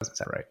Is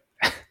that right?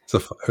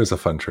 It was a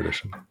fun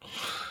tradition.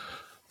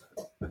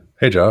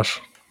 Hey,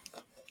 Josh.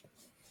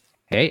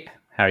 Hey,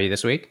 how are you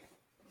this week?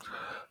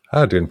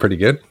 Doing pretty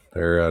good.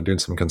 They're doing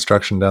some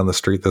construction down the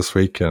street this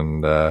week,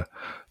 and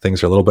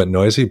things are a little bit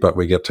noisy, but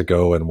we get to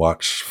go and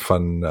watch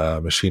fun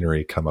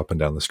machinery come up and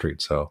down the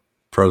street. So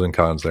pros and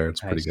cons there.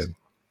 It's pretty good.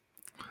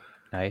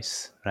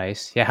 Nice.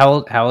 Yeah,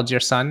 how old's your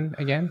son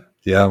again?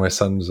 Yeah, my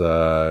son's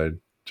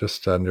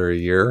just under a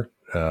year.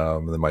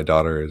 And then my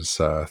daughter is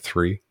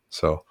 3.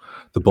 So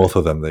the both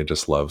of them, they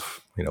just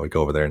love, we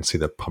go over there and see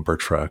the pumper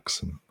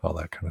trucks and all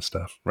that kind of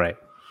stuff. Right.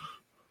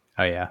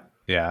 Oh yeah.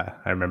 Yeah.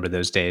 I remember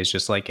those days,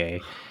 just like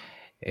a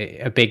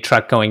big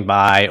truck going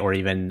by or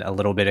even a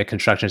little bit of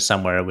construction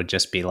somewhere. It would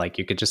just be like,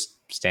 you could just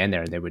stand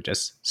there and they would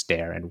just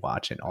stare and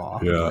watch in awe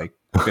for like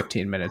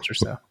 15 minutes or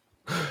so.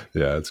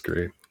 Yeah, it's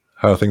great.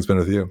 How have things been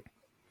with you?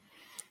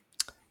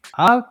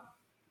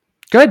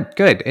 Good.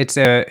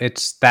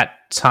 It's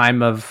that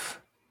time of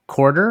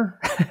quarter.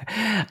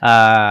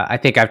 I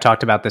think I've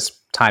talked about this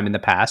time in the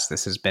past.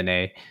 This has been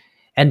a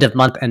end of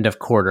month, end of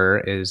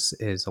quarter is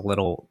a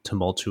little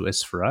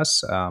tumultuous for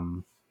us.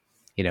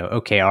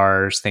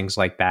 OKRs, things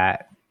like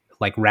that,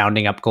 like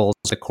rounding up goals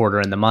a quarter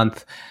in the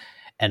month,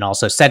 and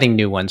also setting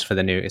new ones for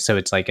the new. So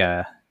it's like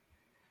a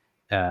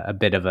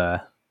bit of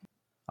a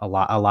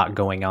lot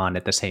going on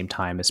at the same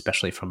time,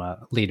 especially from a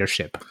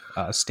leadership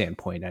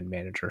standpoint and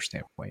manager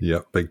standpoint. Yeah,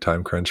 big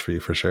time crunch for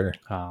you for sure.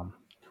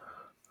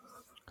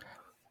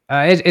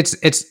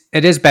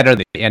 It is better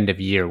than the end of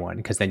year one,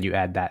 because then you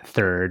add that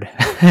third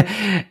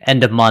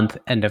end of month,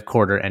 end of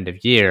quarter, end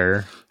of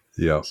year.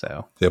 Yeah.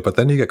 So yeah, but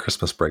then you get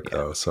Christmas break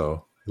though,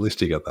 so at least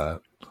you get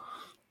that.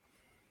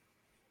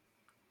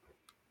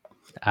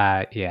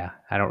 Yeah,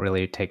 I don't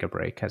really take a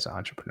break as an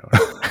entrepreneur.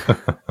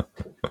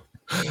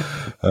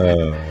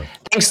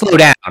 Things slow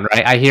down,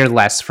 right? I hear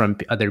less from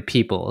other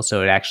people,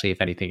 so it actually,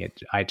 if anything,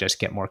 I just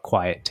get more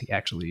quiet to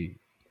actually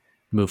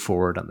move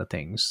forward on the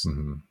things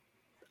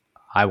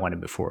I want to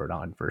move forward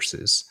on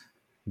versus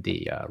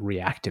the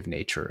reactive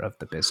nature of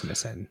the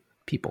business and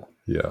people.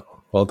 Yeah.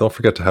 Well, don't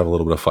forget to have a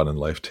little bit of fun in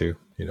life too,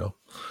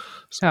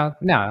 So,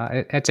 no,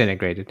 it's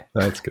integrated.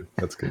 That's good.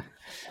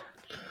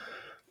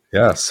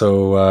 Yeah.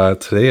 So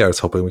today I was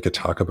hoping we could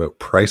talk about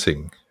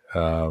pricing.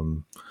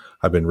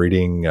 I've been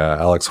reading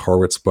Alex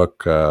Horwitz's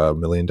book, $1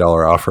 Million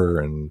Offer,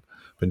 and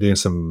been doing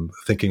some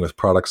thinking with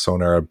Product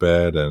Sonar a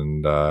bit.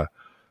 And I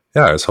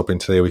was hoping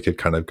today we could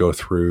kind of go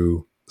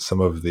through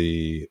some of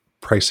the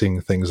pricing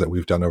things that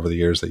we've done over the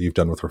years that you've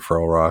done with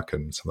Referral Rock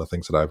and some of the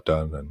things that I've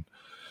done, and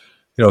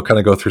kind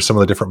of go through some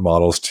of the different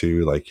models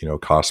too, like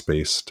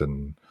cost-based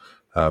and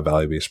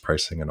value-based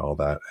pricing and all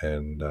that.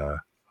 And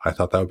I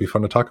thought that would be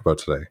fun to talk about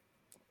today.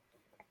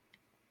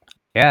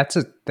 Yeah,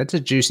 that's a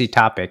juicy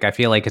topic. I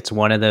feel like it's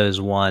one of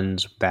those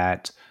ones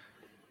that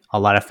a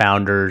lot of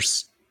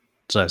founders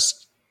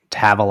just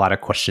have a lot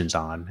of questions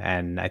on,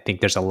 and I think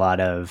there's a lot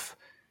of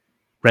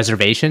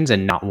reservations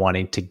and not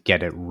wanting to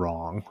get it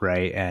wrong,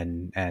 right?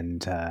 And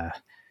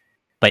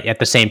but at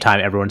the same time,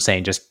 everyone's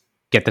saying just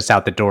get this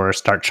out the door,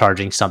 start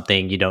charging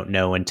something you don't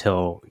know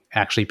until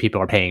actually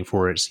people are paying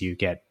for it, so you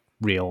get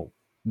real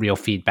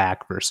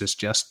feedback versus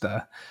just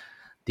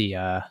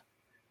the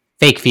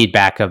fake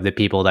feedback of the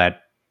people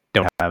that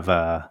don't have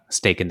a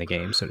stake in the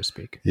game, so to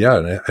speak. Yeah,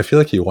 and I feel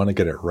like you want to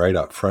get it right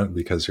up front,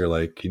 because you're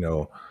like,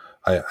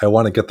 I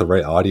want to get the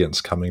right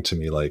audience coming to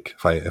me. Like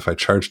if I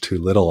charge too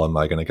little, am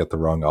I going to get the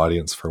wrong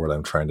audience for what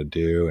I'm trying to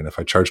do? And if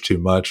I charge too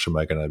much, am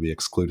I going to be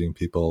excluding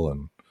people?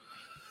 And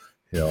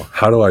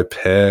how do I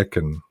pick?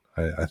 And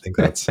I think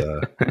that's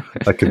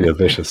that could be a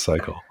vicious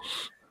cycle.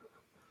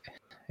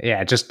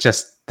 Yeah, just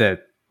the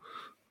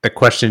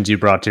questions you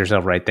brought to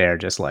yourself right there,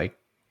 just like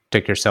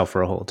took yourself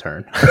for a whole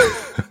turn.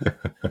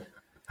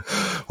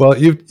 Well,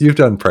 you've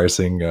done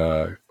pricing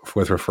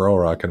with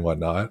Referral Rock and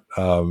whatnot.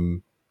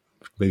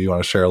 Maybe you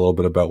want to share a little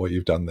bit about what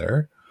you've done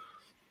there.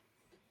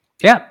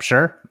 Yeah,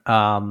 sure.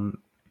 I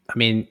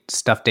mean,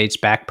 stuff dates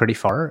back pretty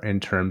far in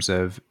terms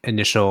of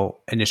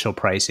initial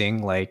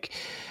pricing. Like,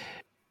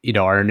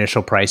 our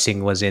initial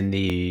pricing was in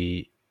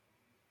the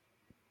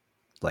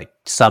like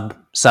sub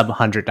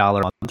 $100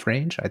 a month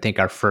range. I think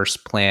our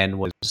first plan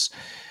was,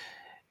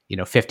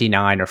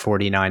 $59 or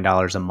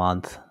 $49 a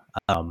month.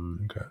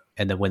 Okay.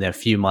 And then within a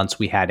few months,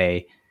 we had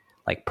a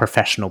like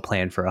professional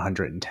plan for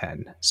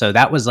 110. So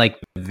that was like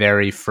the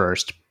very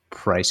first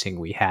pricing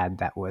we had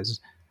that was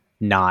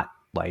not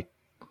like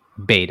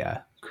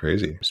beta.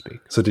 Crazy. To speak.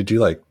 So did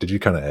you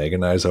kind of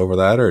agonize over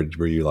that, or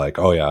were you like,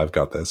 oh yeah, I've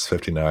got this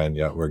 59.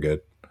 Yeah, we're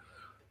good.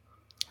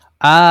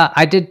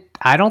 I did.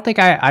 I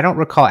don't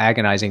recall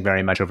agonizing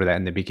very much over that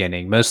in the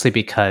beginning, mostly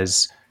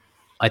because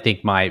I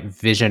think my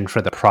vision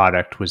for the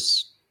product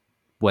was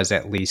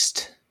at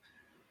least,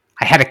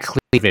 I had a clear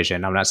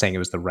vision. I'm not saying it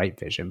was the right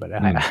vision, but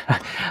I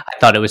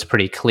thought it was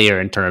pretty clear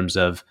in terms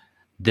of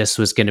this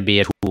was going to be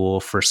a tool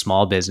for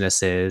small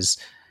businesses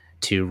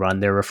to run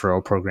their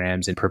referral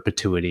programs in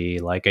perpetuity,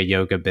 like a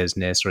yoga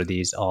business or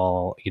these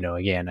all,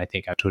 again, I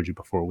think I told you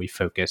before, we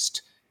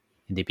focused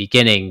in the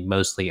beginning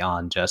mostly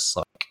on just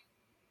like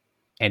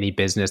any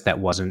business that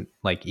wasn't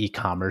like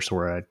e-commerce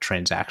or a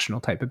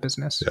transactional type of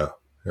business. Yeah.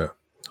 Yeah.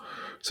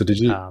 So did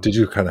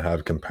you kind of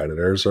have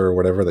competitors or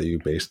whatever that you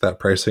based that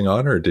pricing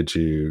on, or did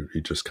you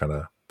just kind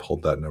of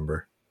pulled that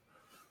number?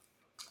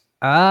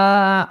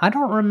 I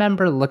don't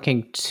remember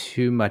looking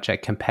too much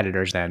at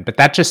competitors then, but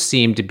that just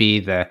seemed to be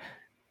the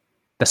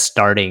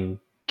starting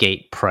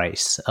gate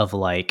price of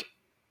like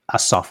a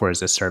software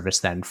as a service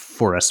then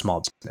for a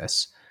small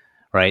business,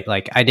 right?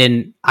 Like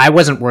I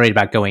wasn't worried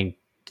about going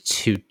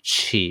too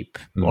cheap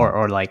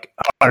or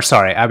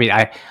sorry. I mean,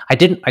 I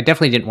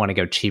definitely didn't want to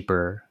go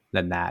cheaper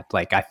than that.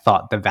 Like I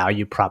thought the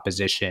value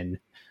proposition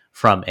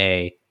from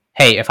hey,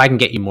 if I can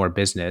get you more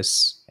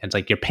business, and it's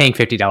like you're paying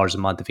 $50 a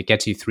month, if it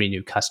gets you 3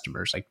 new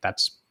customers, like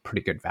that's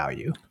pretty good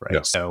value, right?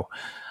 Yeah. So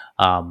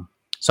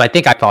I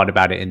think I thought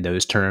about it in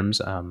those terms.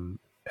 And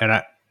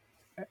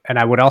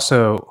I would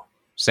also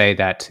say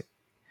that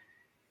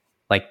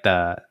like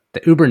the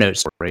Ubernote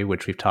story,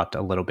 which we've talked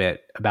a little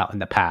bit about in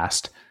the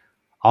past,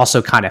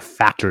 also kind of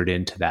factored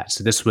into that.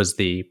 So this was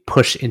the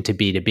push into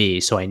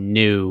B2B. So I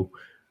knew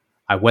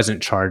I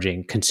wasn't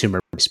charging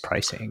consumer-based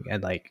pricing,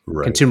 and like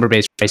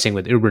consumer-based pricing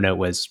with Ubernote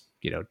was,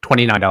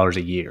 $29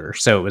 a year.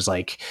 So it was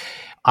like,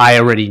 I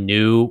already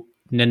knew,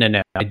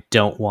 no, I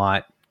don't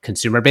want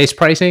consumer-based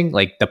pricing.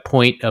 Like the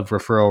point of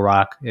Referral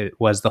Rock, it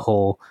was the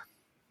whole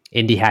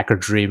indie hacker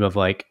dream of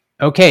like,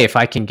 okay, if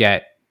I can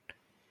get,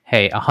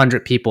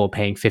 100 people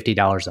paying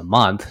 $50 a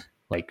month,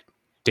 like,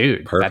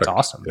 dude, Perfect. That's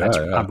awesome. Yeah,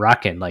 I'm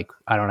rocking. Like,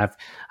 I don't have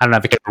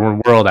a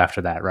care world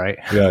after that, right?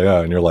 Yeah.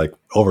 And you're like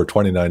over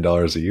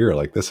 $29 a year.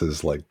 Like this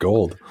is like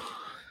gold.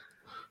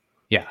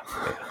 Yeah.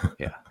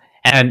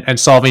 And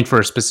solving for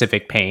a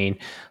specific pain,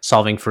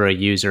 solving for a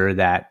user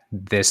that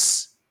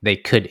they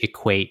could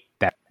equate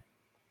that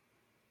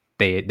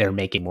they're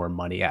making more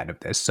money out of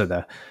this. So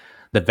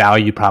the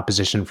value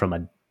proposition from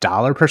a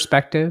dollar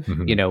perspective,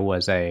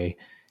 was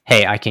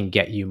hey, I can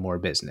get you more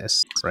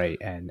business, right?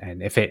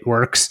 And if it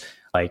works,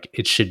 like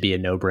it should be a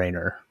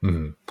no-brainer.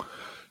 Mm-hmm.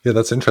 Yeah,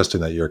 that's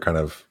interesting that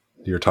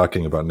you're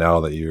talking about now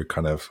that you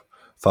kind of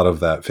thought of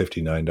that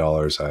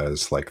 $59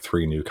 as like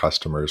 3 new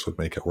customers would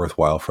make it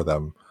worthwhile for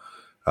them.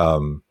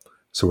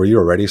 So were you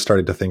already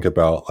starting to think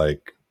about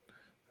like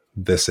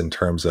this in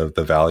terms of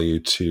the value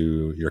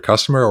to your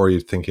customer, or are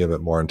you thinking of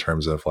it more in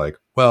terms of like,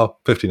 well,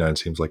 59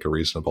 seems like a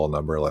reasonable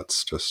number.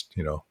 Let's just,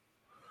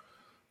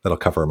 that'll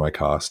cover my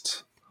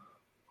costs.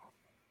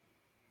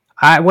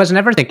 I was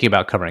never thinking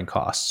about covering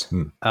costs.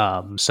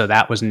 So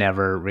that was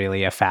never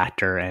really a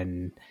factor.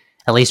 And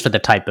at least for the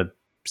type of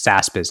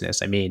SaaS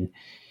business, I mean,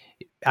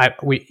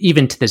 we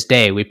even to this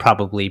day, we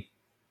probably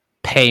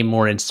pay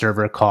more in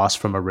server costs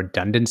from a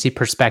redundancy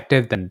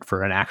perspective than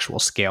for an actual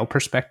scale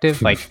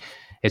perspective. Like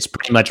it's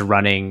pretty much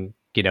running,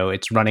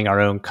 it's running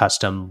our own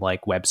custom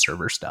like web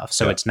server stuff.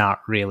 So It's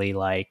not really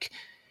like,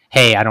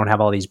 hey, I don't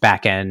have all these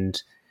back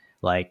end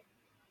like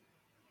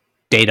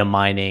data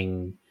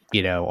mining,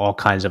 all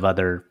kinds of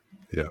other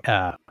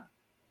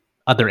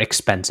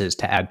expenses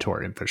to add to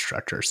our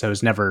infrastructure. So it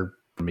was never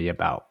for me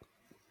about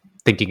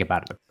thinking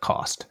about the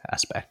cost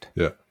aspect.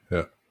 Yeah.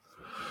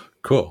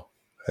 Cool.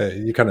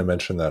 You kind of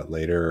mentioned that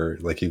later,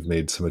 like you've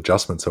made some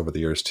adjustments over the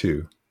years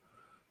too.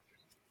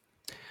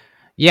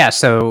 Yeah.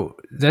 So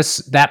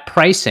that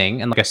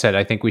pricing, and like I said,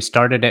 I think we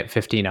started at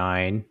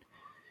 59.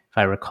 If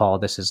I recall,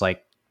 this is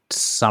like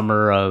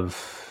summer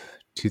of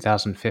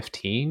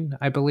 2015,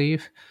 I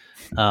believe.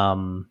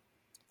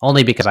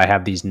 Only because I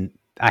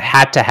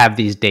had to have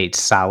these dates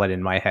solid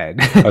in my head.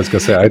 I was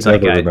gonna say I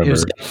never remember.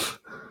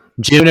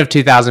 June of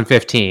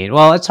 2015.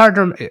 Well, it's hard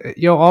to.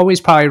 You'll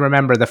always probably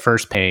remember the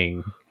first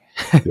paying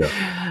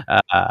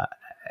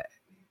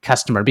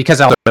customer,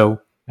 because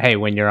also, hey,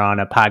 when you're on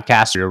a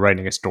podcast or you're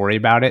writing a story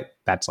about it,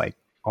 that's like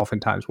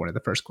oftentimes one of the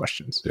first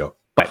questions. Yeah.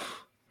 But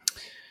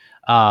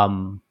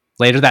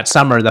later that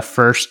summer,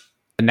 the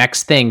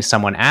next thing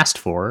someone asked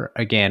for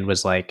again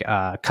was like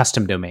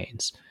custom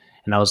domains.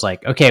 And I was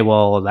like, okay,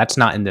 well, that's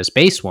not in this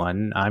base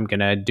one. I'm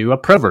going to do a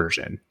pro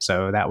version.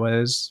 So that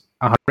was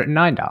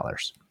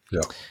 $109.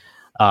 Yeah.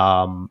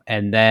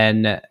 And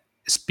then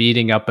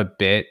speeding up a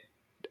bit,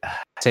 I'd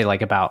say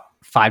like about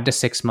 5 to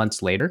 6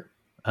 months later.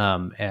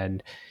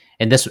 And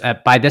this,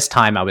 by this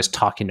time I was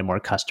talking to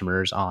more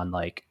customers on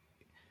like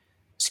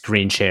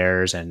screen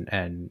shares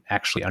and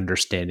actually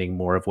understanding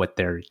more of what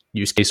their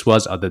use case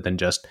was, other than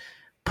just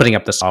putting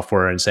up the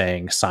software and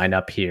saying, sign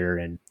up here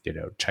and,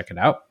 check it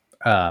out.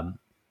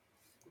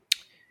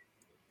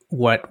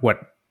 What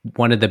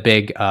one of the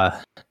big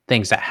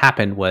things that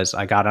happened was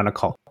I got on a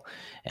call,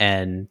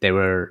 and they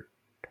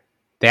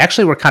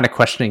actually were kind of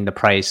questioning the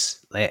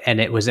price,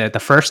 and it was the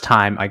first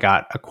time I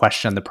got a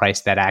question on the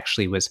price that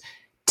actually was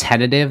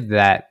tentative,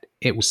 that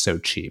it was so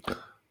cheap.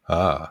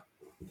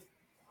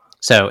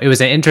 So it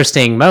was an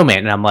interesting moment,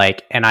 and I'm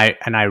like, and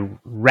I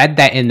read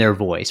that in their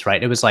voice,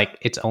 right? It was like,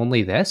 it's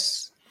only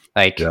this,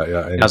 like,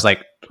 I was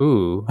like,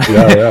 ooh,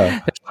 there's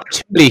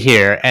opportunity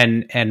here,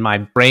 and my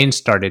brain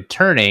started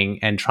turning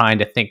and trying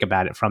to think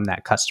about it from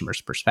that customer's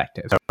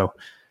perspective. So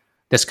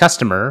this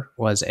customer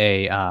was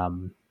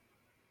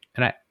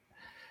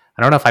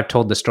I don't know if I've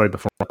told this story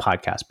before on the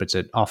podcast, but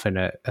it's often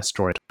a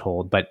story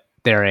told. But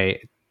they're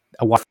a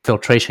water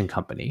filtration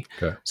company.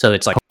 Okay. So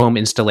it's like home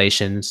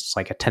installations. It's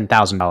like a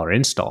 $10,000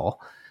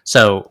 install.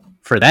 So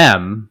for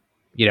them,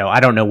 I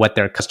don't know what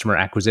their customer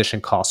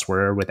acquisition costs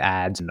were with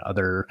ads and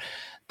other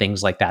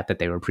things like that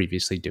they were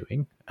previously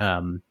doing.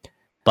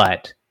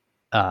 But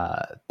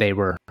they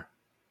were,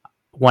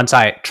 once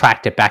I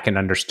tracked it back and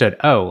understood,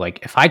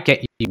 like if I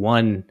get you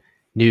one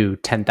new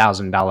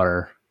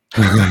 $10,000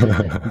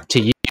 to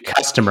you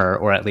customer,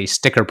 or at least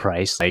sticker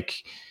price,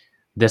 like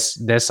this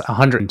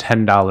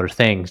 $110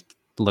 thing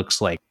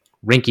looks like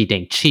rinky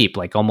dink cheap,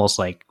 like almost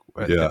like,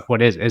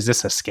 what is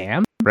this a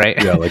scam?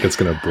 Right? Yeah, like it's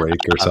going to break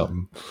or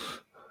something.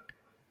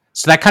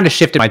 So that kind of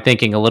shifted my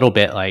thinking a little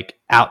bit, like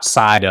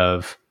outside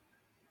of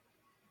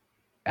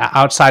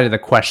the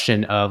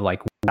question of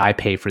like, would I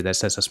pay for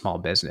this as a small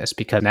business?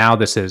 Because now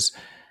this is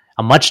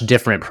a much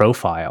different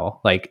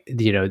profile. Like,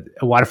 a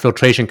water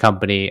filtration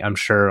company, I'm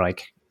sure,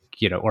 like,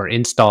 or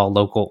install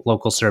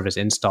local service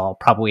install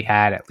probably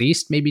had at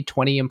least maybe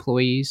 20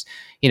 employees.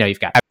 You've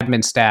got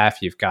admin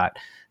staff, you've got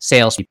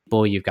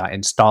salespeople, you've got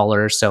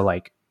installers. So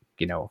like,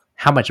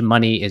 how much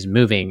money is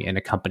moving in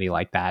a company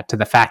like that, to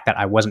the fact that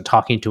I wasn't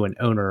talking to an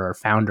owner or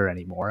founder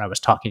anymore. I was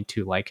talking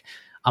to like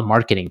a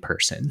marketing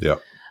person. Yeah.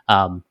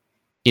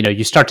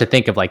 You start to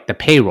think of like the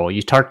payroll,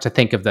 you start to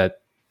think of the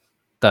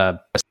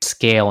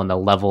scale and the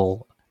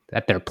level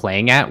that they're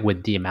playing at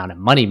with the amount of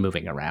money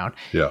moving around.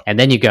 Yeah. And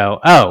then you go,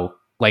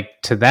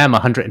 like to them,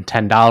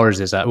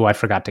 $110 is I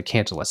forgot to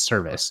cancel a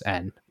service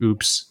and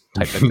oops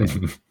type of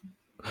thing.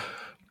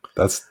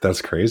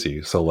 That's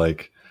crazy. So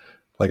like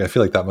I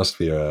feel like that must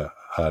be a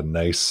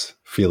nice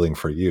feeling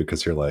for you,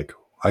 because you're like,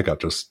 I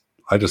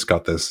just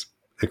got this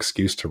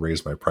excuse to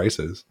raise my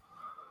prices.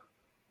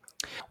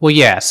 Well,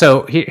 yeah.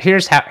 So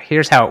here's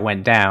how it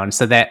went down.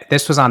 So that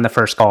this was on the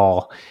first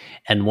call,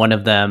 and one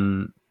of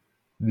them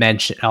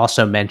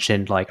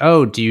mentioned like,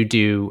 oh, do you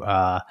do?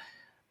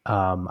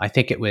 I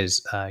think it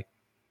was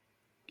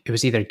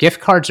either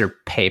gift cards or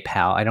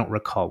PayPal. I don't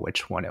recall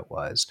which one it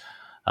was.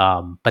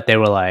 But they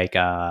were like,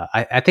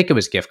 I think it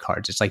was gift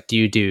cards. It's like, do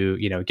you do,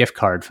 gift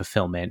card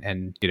fulfillment?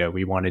 And,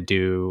 we want to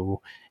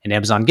do an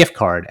Amazon gift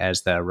card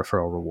as the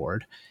referral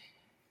reward.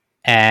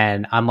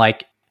 And I'm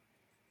like,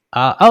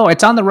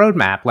 it's on the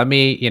roadmap. Let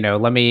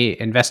me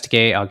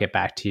investigate. I'll get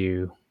back to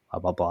you, blah,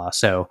 blah, blah.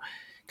 So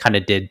kind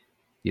of did,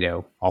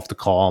 off the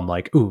call, I'm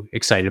like, ooh,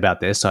 excited about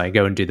this. So I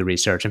go and do the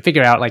research and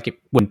figure out like it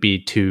wouldn't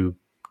be too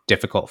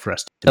difficult for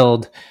us to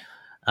build.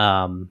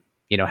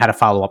 Had a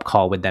follow-up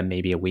call with them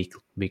maybe a week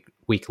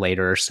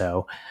later or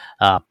so.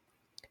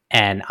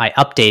 And I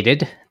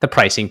updated the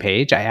pricing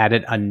page. I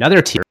added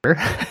another tier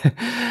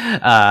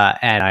and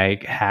I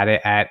had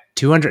it at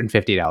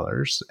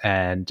 $250.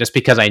 And just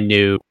because I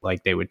knew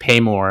like they would pay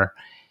more,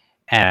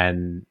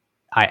 and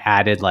I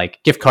added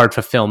like gift card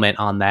fulfillment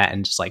on that,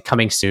 and just like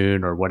coming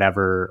soon or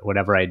whatever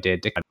I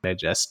did to kind of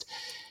just,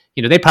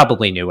 they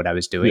probably knew what I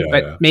was doing,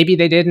 but maybe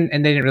they didn't,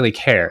 and they didn't really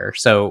care.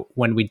 So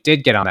when we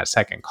did get on that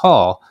second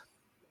call,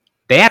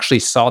 they actually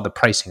saw the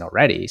pricing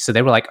already. So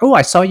they were like, oh,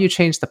 I saw you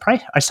change the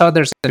price. I saw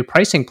there's a new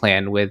pricing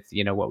plan with,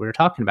 what we were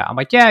talking about. I'm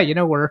like, yeah,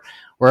 we're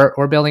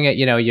building it.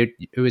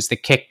 It was the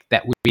kick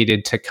that we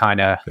needed to kind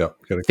of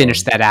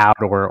finish that out,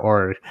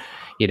 or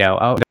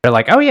they're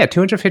like, oh yeah,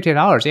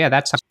 $250. Yeah,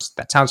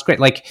 that sounds great.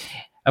 Like,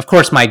 of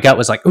course my gut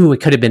was like, ooh, it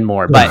could have been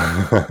more,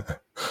 but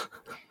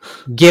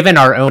given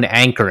our own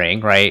anchoring,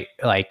 right?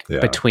 Like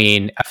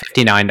between a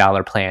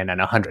 $59 plan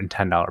and a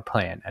 $110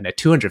 plan and a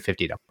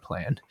 $250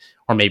 plan,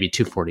 or maybe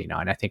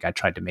 $249. I think I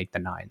tried to make the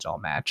nines all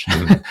match.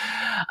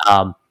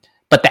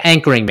 But the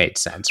anchoring made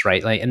sense,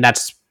 right? Like, and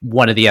that's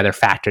one of the other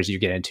factors you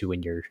get into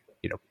when you're,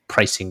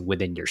 pricing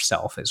within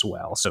yourself as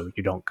well. So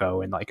you don't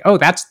go and like, oh,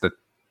 that's the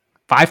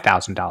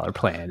 $5,000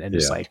 plan. And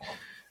it's like,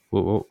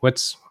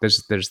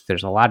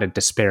 there's a lot of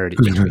disparity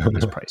between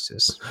these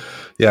prices.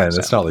 Yeah. And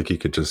it's not like you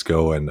could just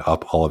go and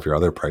up all of your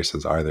other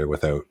prices either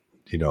without,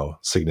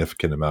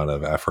 significant amount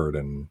of effort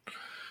and,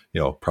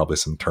 probably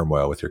some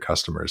turmoil with your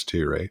customers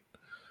too, right?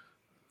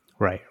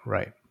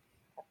 Right.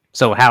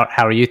 So how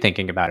are you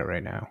thinking about it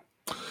right now?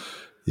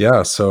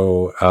 Yeah.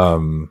 So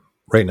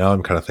right now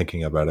I'm kind of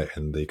thinking about it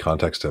in the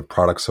context of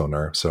product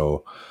owner.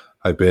 So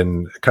I've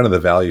been kind of the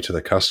value to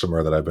the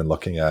customer that I've been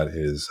looking at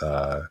is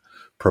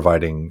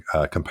providing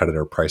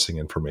competitor pricing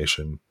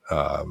information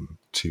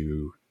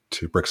to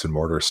bricks and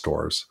mortar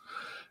stores.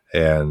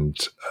 And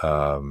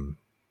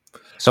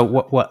so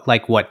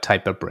what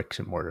type of bricks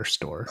and mortar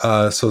store?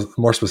 So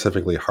more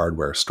specifically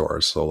hardware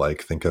stores. So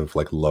like think of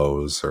like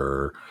Lowe's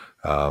or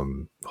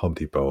Home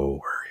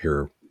Depot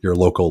or your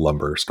local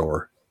lumber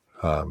store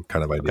kind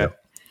of idea. Okay.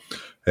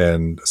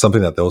 And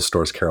something that those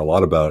stores care a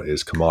lot about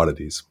is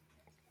commodities.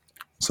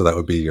 So that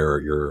would be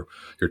your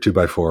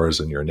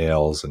 2x4s and your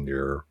nails and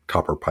your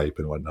copper pipe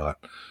and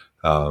whatnot.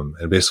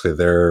 And basically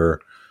they're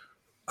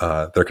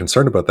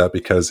concerned about that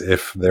because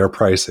if their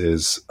price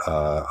is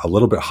a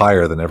little bit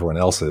higher than everyone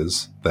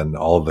else's, then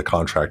all of the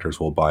contractors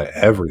will buy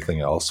everything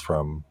else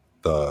from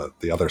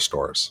the other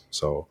stores.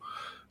 So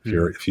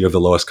If you have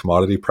the lowest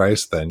commodity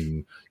price,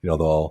 then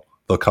they'll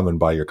come and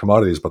buy your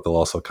commodities, but they'll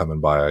also come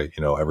and buy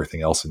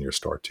everything else in your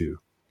store too.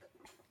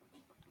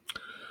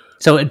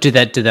 So do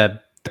the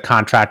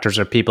contractors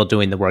or people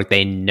doing the work,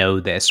 they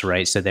know this,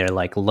 right? So they're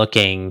like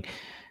looking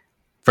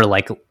for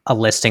like a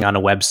listing on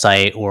a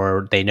website,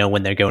 or they know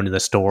when they're going to the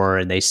store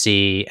and they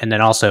see, and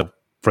then also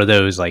for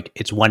those, like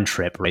it's one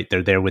trip, right?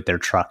 They're there with their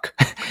truck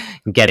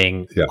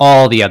getting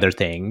all the other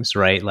things,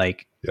 right?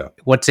 Like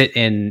what's it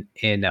in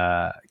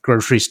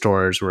grocery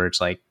stores where it's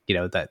like,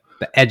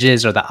 the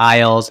edges or the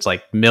aisles, it's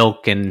like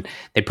milk and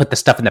they put the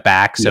stuff in the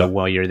back. So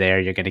while you're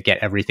there, you're going to get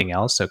everything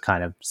else. So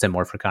kind of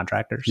similar for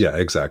contractors. Yeah,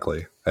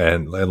 exactly.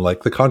 And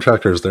like the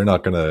contractors, they're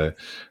not going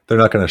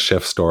to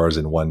shift stores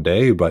in one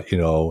day, but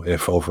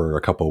if over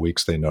a couple of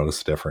weeks they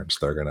notice a difference,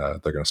 they're going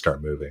to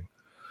start moving.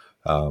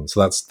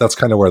 So that's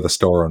kind of where the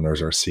store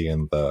owners are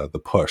seeing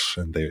the push,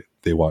 and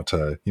they want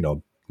to,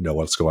 know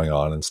what's going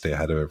on and stay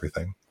ahead of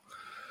everything.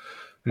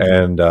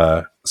 And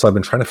so I've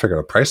been trying to figure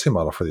out a pricing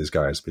model for these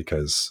guys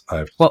because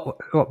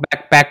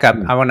back up.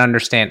 I want to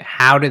understand,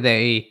 how do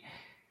they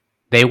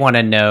want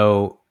to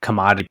know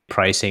commodity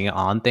pricing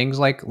on things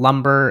like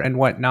lumber and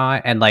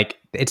whatnot? And like,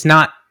 it's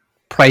not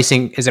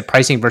pricing. Is it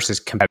pricing versus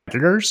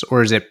competitors,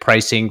 or is it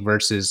pricing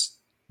versus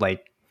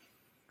like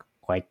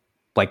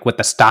what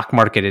the stock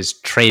market is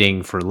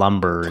trading for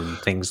lumber and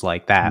things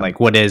like that? Like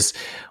what is,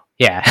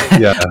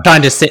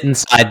 trying to sit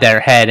inside their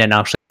head and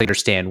actually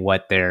understand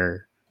what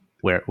they're,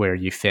 where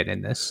you fit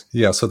in this.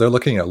 Yeah. So they're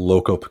looking at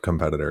local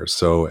competitors.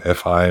 So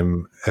if I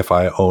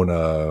own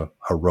a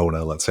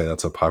Rona, let's say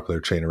that's a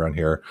popular chain around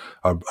here,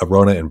 a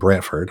Rona in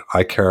Brantford,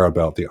 I care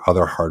about the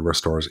other hardware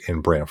stores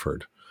in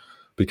Brantford,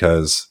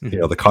 because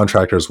the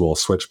contractors will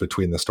switch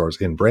between the stores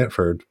in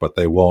Brantford, but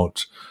they're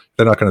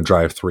not going to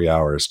drive 3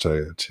 hours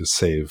to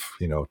save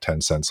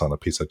 10 cents on a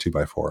piece of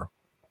 2x4.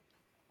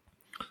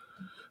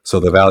 So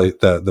the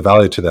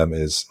value to them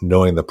is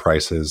knowing the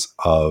prices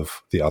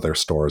of the other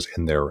stores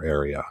in their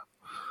area,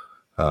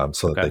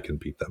 so that they can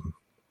beat them.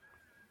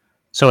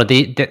 So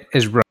you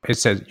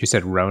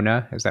said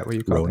Rona? Is that what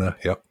you call it? Rona?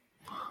 Yep.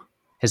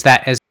 Is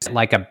it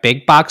like a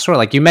big box store?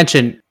 Like you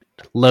mentioned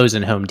Lowe's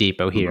and Home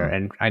Depot here,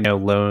 and I know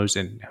Lowe's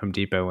and Home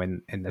Depot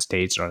in the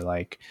States are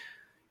like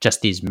just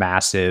these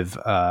massive,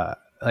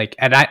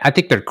 and I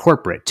think they're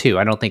corporate too.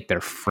 I don't think they're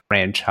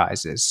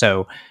franchises.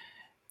 So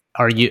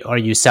are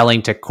you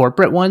selling to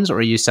corporate ones, or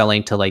are you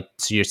selling to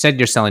so you said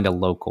you're selling to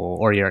local,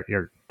 or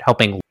you're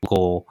helping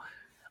local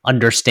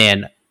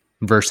understand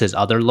versus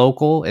other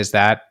local? Is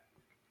that,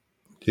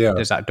 do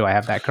I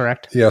have that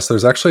correct? Yes,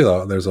 there's actually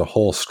there's a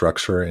whole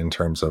structure in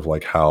terms of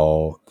like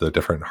how the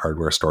different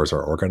hardware stores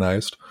are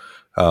organized.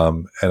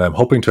 And I'm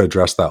hoping to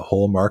address that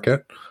whole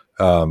market.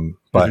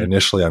 But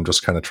initially I'm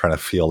just kind of trying to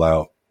feel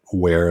out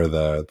where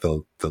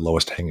the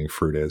lowest hanging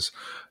fruit is.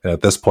 And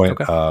at this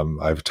point,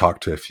 I've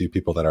talked to a few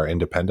people that are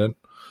independent.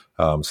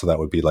 So that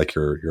would be like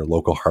your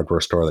local hardware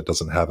store that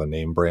doesn't have a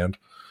name brand.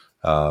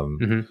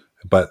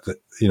 But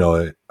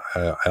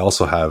I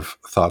also have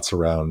thoughts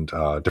around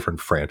different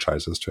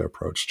franchises to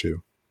approach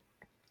too.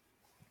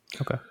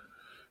 Okay.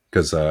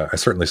 Because I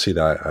certainly see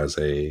that as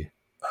a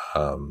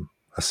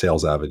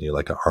sales avenue,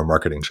 like our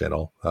marketing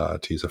channel,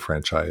 to use a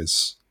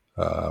franchise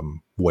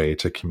way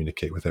to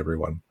communicate with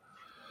everyone.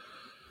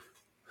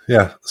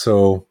 Yeah,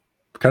 so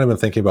kind of been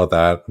thinking about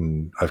that,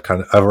 and I've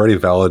already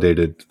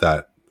validated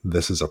that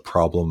this is a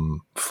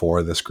problem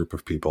for this group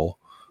of people,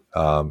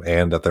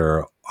 and that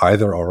they're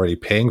either already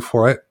paying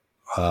for it,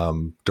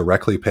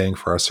 directly paying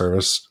for our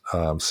service,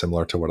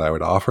 similar to what I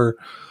would offer,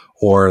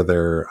 or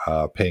they're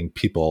paying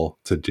people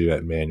to do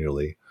it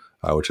manually,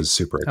 which is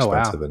super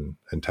expensive and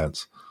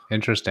intense.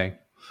 Interesting.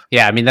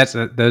 Yeah, I mean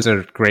those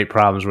are great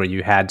problems where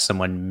you had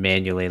someone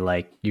manually,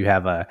 like you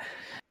have a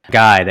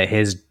guy that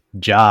his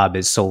job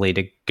is solely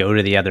to go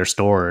to the other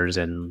stores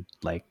and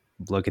like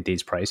look at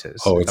these prices.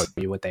 Tell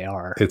you what they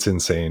are. It's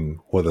insane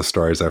what the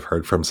stories I've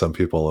heard from some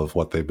people of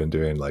what they've been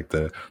doing, like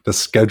the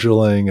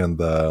scheduling and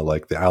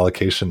the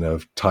allocation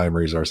of time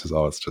resources.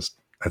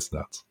 It's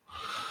nuts.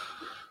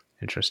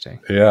 Interesting.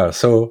 Yeah.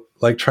 So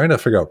like trying to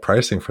figure out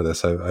pricing for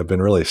this, I've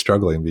been really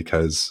struggling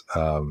because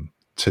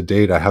to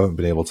date, I haven't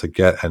been able to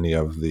get any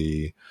of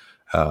the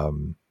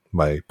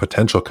my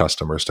potential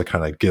customers to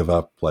kind of give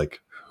up, like,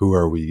 who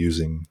are we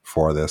using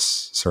for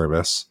this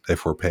service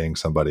if we're paying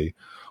somebody,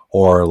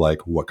 or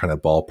like what kind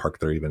of ballpark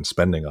they're even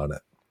spending on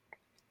it.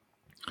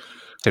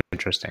 It's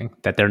interesting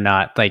that they're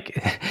not like,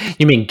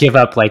 you mean give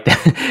up like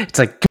that? It's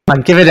like, come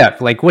on, give it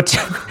up. Like what's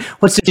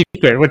the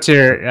secret? What's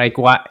your, like,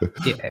 what?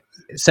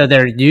 So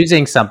they're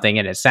using something,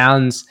 and it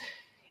sounds,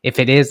 if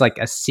it is like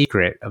a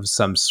secret of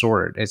some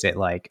sort, is it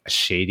like a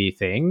shady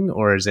thing,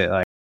 or is it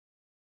like?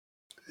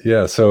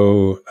 Yeah.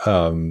 So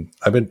I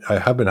have been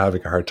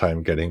having a hard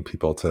time getting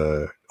people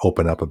to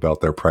open up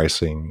about their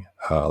pricing,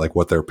 like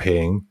what they're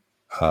paying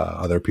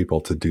other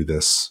people to do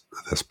this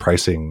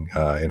pricing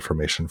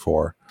information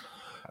for.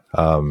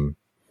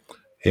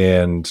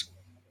 And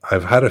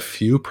I've had a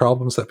few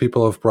problems that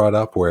people have brought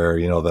up where,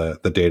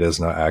 the data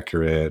is not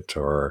accurate,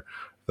 or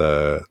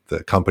the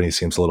company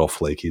seems a little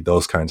flaky,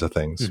 those kinds of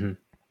things.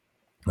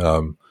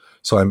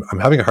 So I'm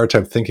having a hard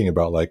time thinking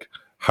about like,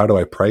 how do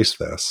I price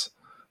this?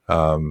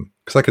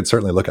 Because I could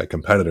certainly look at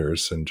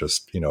competitors and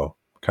just,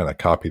 kind of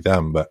copy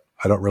them, but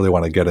I don't really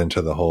want to get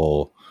into the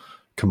whole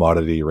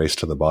commodity race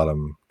to the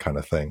bottom kind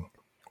of thing.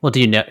 Well,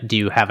 do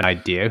you have an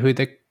idea who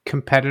the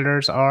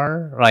competitors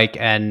are? Like,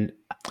 and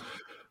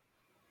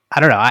I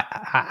don't know.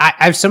 I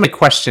have so many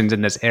questions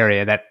in this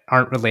area that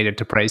aren't related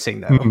to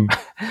pricing, though.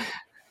 Mm-hmm.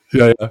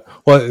 Yeah.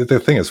 Well, the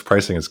thing is,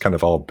 pricing is kind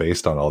of all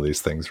based on all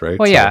these things, right?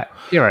 Well, yeah,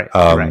 you're right.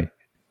 You're right.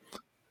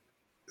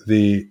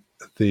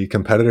 The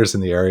competitors in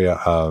the area,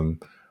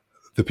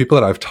 the people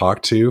that I've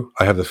talked to,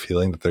 I have the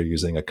feeling that they're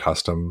using a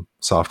custom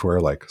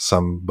software. Like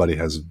somebody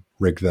has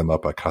rigged them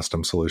up a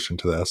custom solution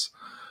to this,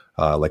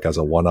 like as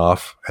a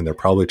one-off, and they're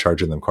probably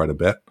charging them quite a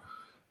bit.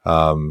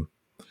 But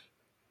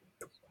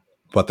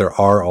there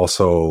are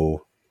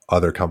also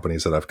other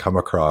companies that I've come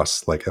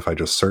across. Like if I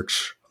just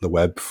search the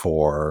web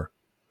for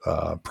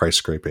price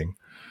scraping,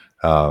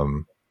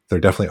 there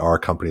definitely are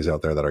companies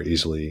out there that are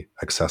easily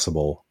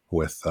accessible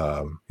with,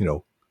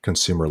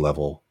 consumer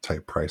level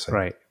type pricing.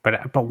 Right.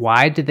 But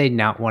why do they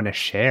not want to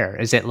share?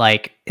 Is it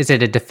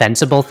a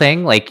defensible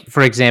thing? Like,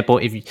 for example,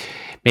 if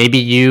maybe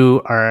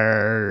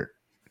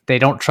they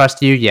don't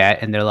trust you yet,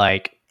 and they're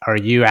like, are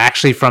you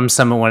actually from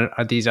one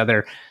of these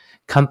other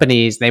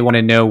companies? They want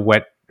to know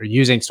what you're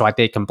using so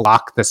they can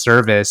block the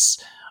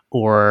service,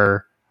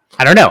 or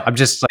I don't know. I'm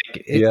just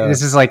like,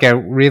 this is like a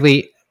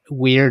really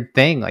weird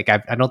thing. Like,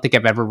 I don't think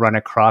I've ever run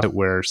across it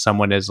where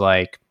someone is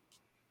like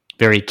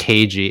very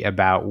cagey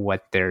about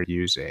what they're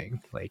using,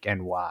 like,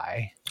 and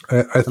why.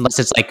 Unless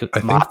it's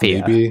like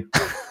mafia. Maybe,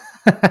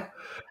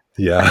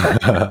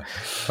 yeah.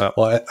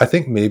 Well, I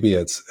think maybe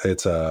it's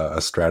a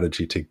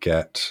strategy to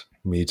get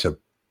me to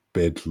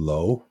bid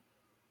low.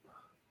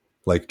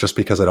 Like, just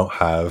because I don't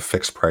have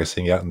fixed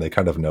pricing yet, and they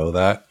kind of know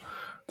that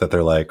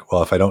they're like,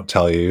 well, if I don't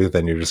tell you,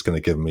 then you're just going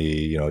to give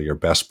me, your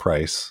best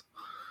price,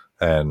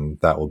 and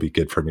that will be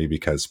good for me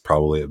because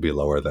probably it'd be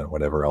lower than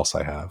whatever else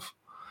I have.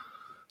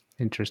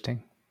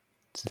 Interesting.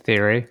 It's a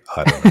theory.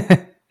 I don't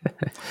know.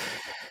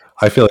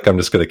 I feel like I'm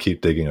just going to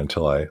keep digging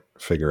until I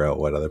figure out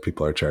what other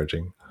people are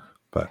charging.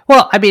 But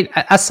well, I mean,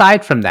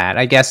 aside from that,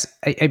 I guess,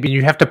 I mean,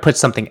 you have to put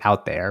something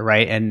out there,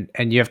 right?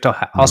 And you have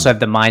to also have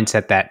the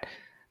mindset that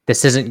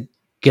this isn't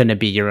going to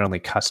be your only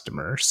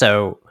customer.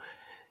 So,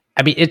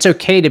 I mean, it's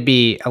okay to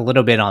be a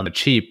little bit on the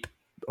cheap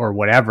or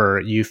whatever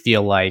you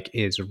feel like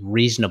is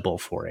reasonable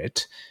for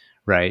it,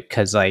 right?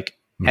 Because like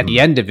at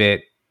the end of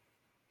it,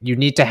 you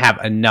need to have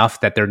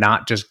enough that they're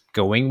not just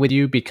going with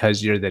you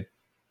because you're the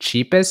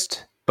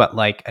cheapest, but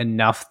like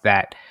enough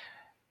that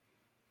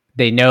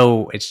they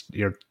know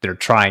they're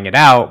trying it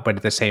out, but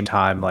at the same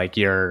time, like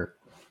you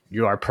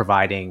are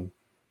providing,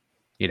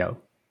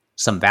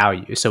 some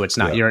value. So it's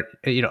not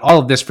all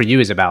of this for you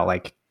is about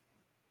like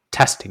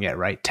testing it,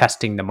 right?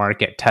 Testing the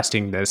market,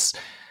 testing this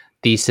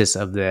thesis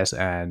of this,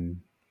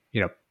 and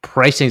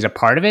pricing is a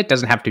part of it.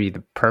 Doesn't have to be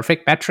the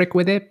perfect metric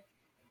with it,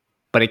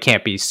 but it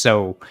can't be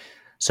so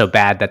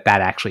bad that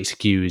actually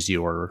skews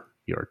your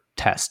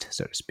test,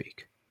 so to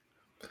speak.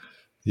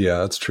 Yeah,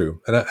 that's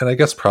true. And I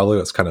guess probably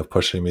what's kind of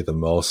pushing me the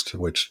most,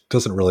 which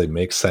doesn't really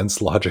make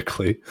sense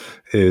logically,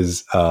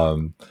 is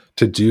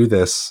to do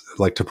this,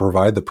 like to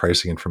provide the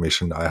pricing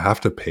information, I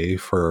have to pay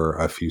for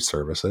a few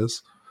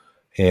services.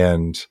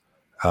 And,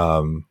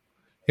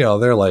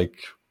 they're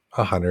like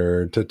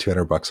 $100 to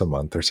 $200 a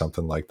month or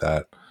something like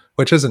that,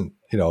 which isn't,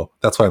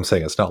 that's why I'm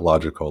saying it's not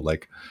logical.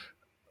 Like,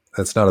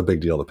 it's not a big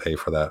deal to pay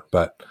for that.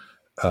 But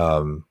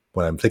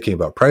when I'm thinking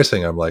about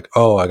pricing, I'm like,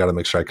 oh, I got to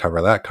make sure I cover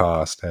that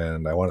cost,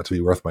 and I want it to be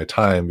worth my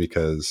time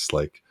because,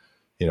 like,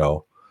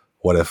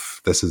 what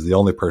if this is the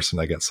only person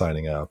I get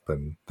signing up,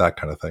 and that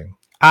kind of thing.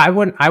 I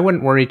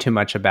wouldn't worry too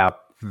much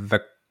about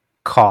the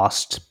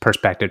cost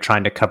perspective,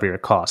 trying to cover your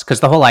costs, because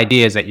the whole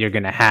idea is that you're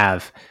going to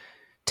have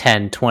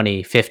 10,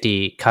 20,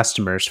 50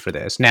 customers for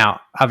this.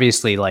 Now,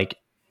 obviously, like,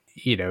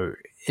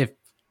 if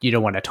you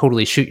don't want to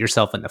totally shoot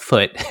yourself in the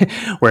foot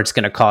where it's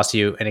going to cost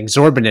you an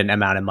exorbitant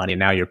amount of money, and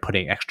now you're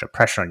putting extra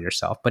pressure on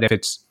yourself. But if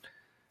it's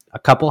a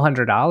couple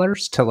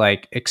 $100 to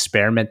like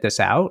experiment this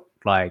out,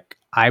 like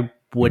I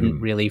wouldn't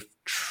really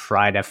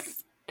try to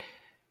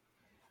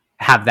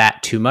have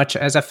that too much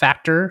as a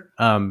factor.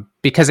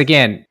 Because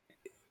again,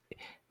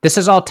 this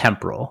is all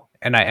temporal.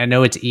 And I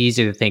know it's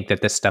easy to think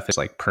that this stuff is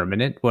like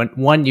permanent.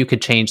 One, you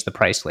could change the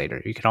price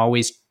later. You can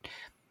always,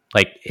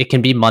 like, it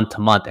can be month to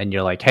month and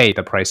you're like, hey,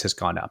 the price has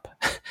gone up.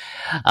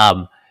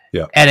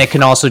 Yeah. And it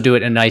can also do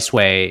it in a nice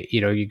way.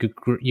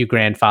 You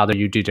grandfather,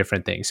 you do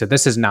different things. So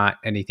this is not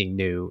anything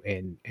new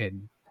in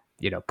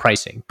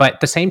pricing. But at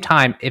the same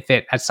time, if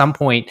it at some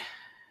point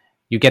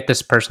you get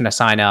this person to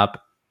sign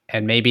up,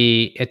 and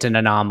maybe it's an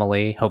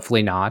anomaly,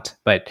 hopefully not,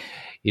 but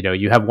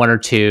you have one or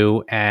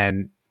two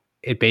and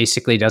it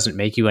basically doesn't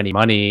make you any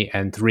money,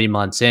 and 3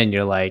 months in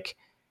you're like,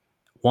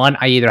 one,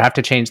 I either have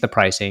to change the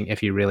pricing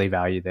if you really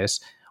value this,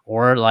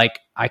 or like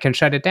I can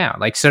shut it down.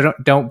 Like, so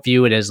don't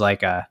view it as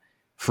like a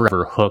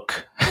forever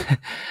hook.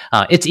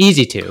 It's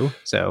easy to.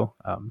 So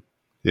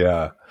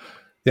yeah.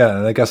 Yeah,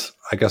 and I guess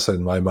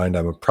in my mind,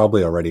 I'm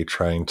probably already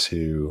trying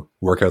to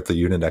work out the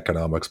unit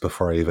economics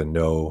before I even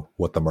know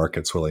what the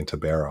market's willing to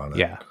bear on it.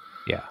 Yeah.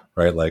 Yeah.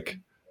 Right? Like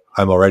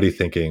I'm already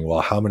thinking,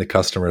 well, how many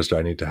customers do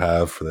I need to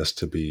have for this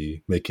to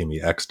be making me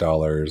X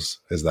dollars?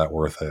 Is that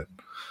worth it?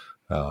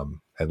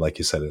 And like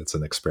you said, it's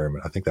an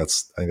experiment. I think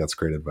that's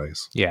great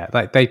advice. Yeah,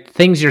 like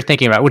things you're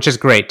thinking about, which is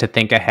great to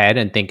think ahead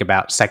and think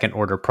about second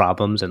order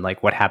problems and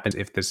like what happens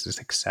if this is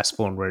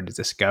successful and where does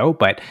this go.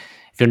 But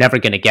if you're never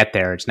going to get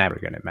there, it's never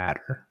going to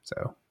matter.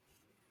 So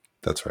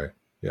That's right.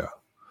 Yeah.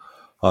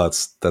 Oh,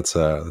 that's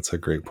a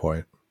great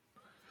point.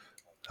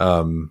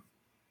 Um,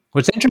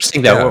 what's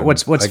interesting though, yeah, and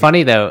what's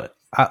funny though,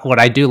 what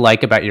I do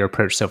like about your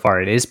approach so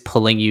far, it is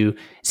pulling you,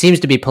 seems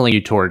to be pulling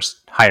you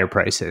towards higher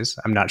prices.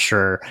 I'm not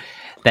sure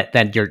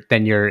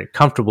that you're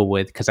comfortable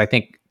with, because I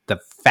think the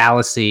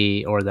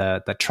fallacy or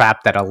the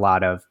trap that a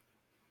lot of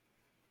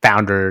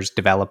founders,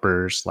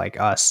 developers like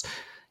us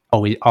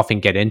always often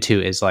get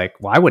into is like,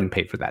 well, I wouldn't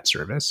pay for that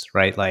service,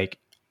 right? Like,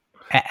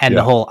 and the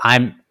yeah, whole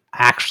I'm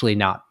actually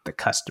not the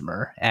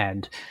customer,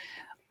 and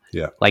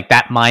yeah, like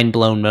that mind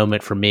blown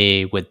moment for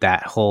me with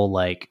that whole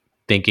like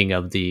thinking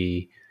of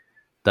the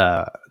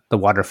the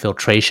water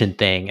filtration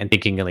thing and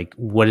thinking like,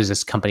 what does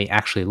this company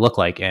actually look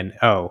like? And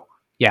oh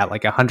yeah,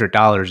 like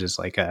 $100 is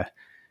like a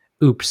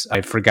oops,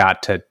 I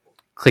forgot to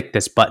click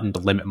this button to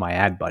limit my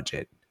ad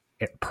budget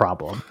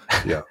problem.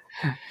 yeah,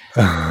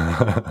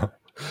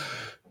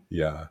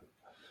 yeah,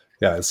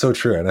 yeah. It's so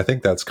true, and I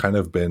think that's kind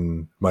of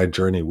been my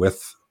journey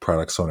with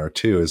Product Sonar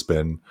too. Has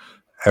been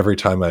every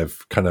time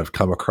I've kind of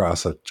come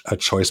across a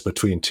choice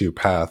between two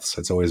paths,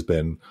 it's always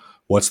been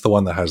what's the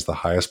one that has the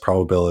highest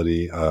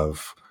probability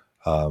of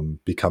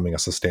becoming a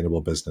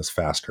sustainable business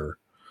faster.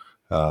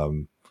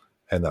 Um,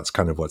 and that's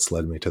kind of what's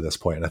led me to this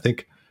point. And I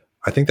think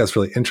that's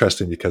really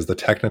interesting because the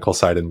technical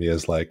side in me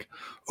is like,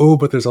 oh,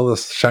 but there's all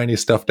this shiny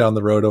stuff down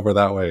the road over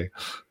that way.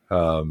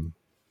 Um,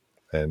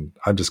 and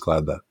I'm just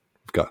glad that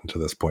we've gotten to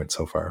this point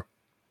so far.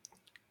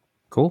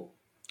 Cool.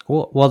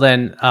 Cool. Well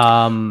then,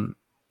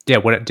 yeah,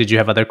 what did you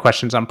have other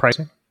questions on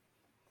pricing?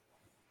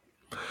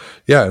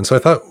 Yeah, and so I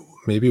thought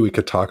maybe we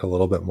could talk a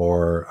little bit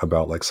more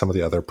about like some of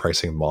the other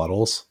pricing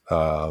models.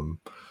 I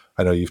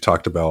know you've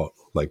talked about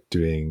like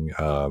doing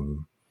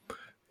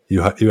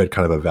you had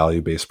kind of a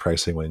value based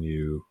pricing when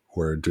you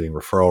were doing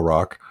Referral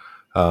Rock,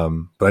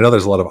 but I know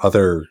there's a lot of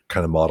other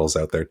kind of models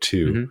out there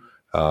too,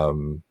 Mm-hmm.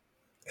 um,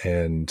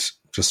 and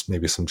just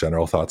maybe some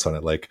general thoughts on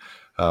it. Like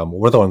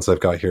one of the ones I've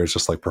got here is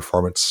just like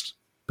performance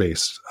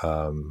based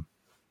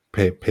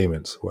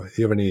payments. Do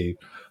you have any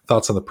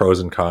thoughts on the pros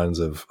and cons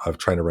of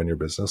trying to run your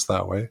business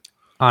that way?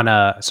 On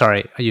a,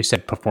 sorry, you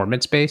said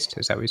performance based.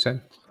 Is that what you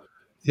said?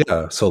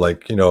 Yeah. So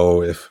like,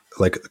 if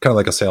like kind of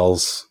like a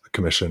sales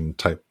commission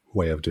type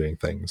way of doing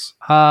things.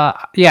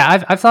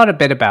 Yeah, I've thought a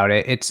bit about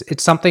it.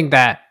 It's something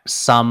that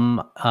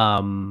some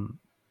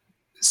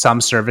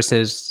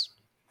services,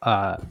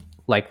 uh,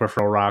 like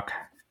Referral Rock,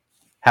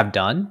 have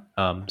done.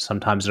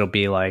 Sometimes it'll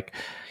be like,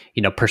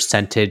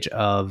 percentage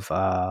of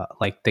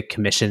like the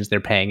commissions they're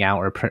paying out,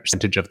 or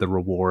percentage of the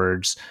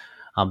rewards,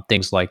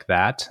 things like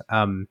that.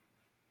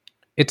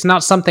 It's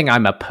not something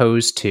I'm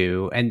opposed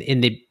to,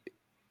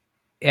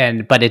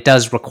 but it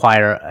does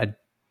require a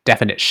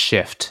definite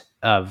shift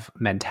of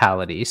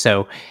mentality.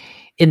 So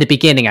in the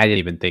beginning, I didn't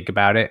even think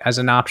about it as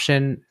an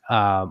option.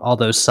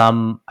 Although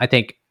I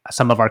think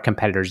some of our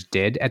competitors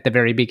did at the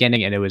very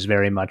beginning, and it was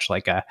very much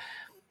like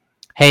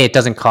hey, it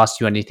doesn't cost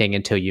you anything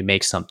until you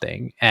make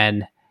something.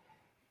 And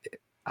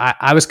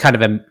I was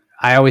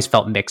I always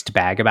felt mixed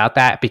bag about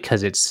that,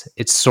 because it's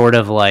sort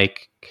of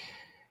like,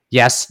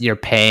 yes, you're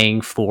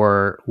paying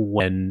for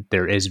when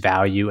there is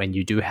value, and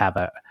you do have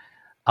a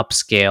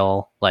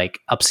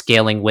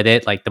upscaling with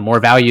it. Like the more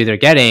value they're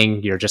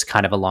getting, you're just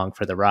kind of along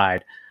for the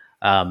ride.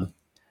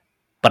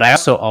 But I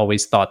also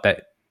always thought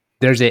that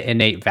there's an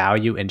innate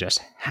value in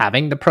just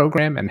having the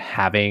program and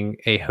having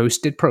a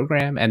hosted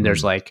program. And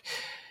there's Mm. like,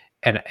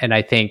 and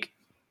I think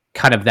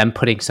kind of them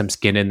putting some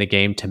skin in the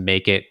game to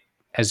make it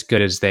as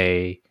good as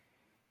they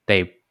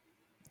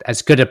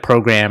as good a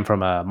program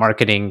from a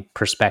marketing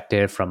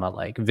perspective, from a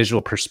like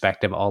visual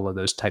perspective, all of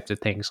those types of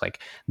things, like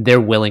their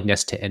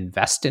willingness to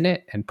invest in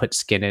it and put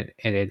skin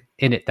in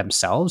it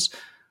themselves,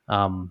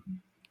 um,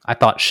 I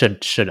thought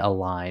should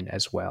align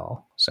as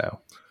well. So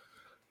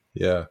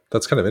Yeah,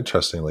 that's kind of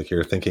interesting. Like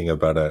you're thinking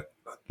about it,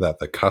 that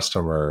the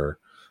customer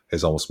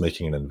is almost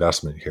making an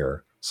investment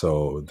here.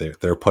 So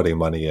they're putting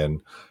money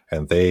in,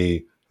 and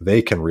they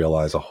can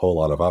realize a whole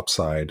lot of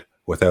upside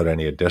without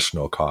any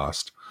additional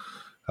cost.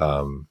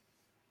 Um,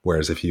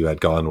 Whereas if you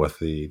had gone with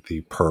the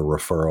per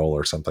referral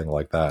or something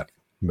like that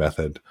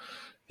method,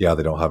 yeah,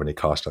 they don't have any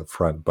cost up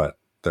front, but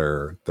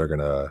they're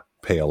gonna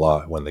pay a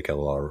lot when they get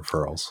a lot of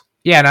referrals.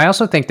 yeah, and I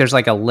also think there's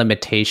like a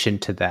limitation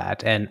to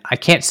that. And I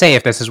can't say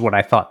if this is what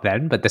I thought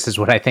then, but this is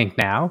what I think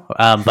now.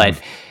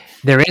 But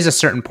there is a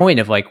certain point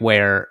of like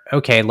where,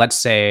 okay, let's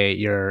say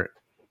you're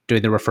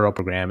doing the referral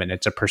program and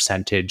it's a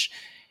percentage.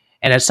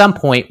 And at some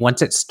point,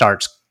 once it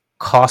starts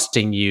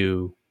costing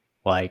you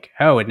like,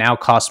 oh, it now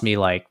costs me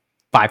like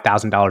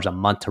 $5,000 a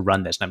month to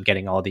run this, and I'm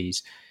getting all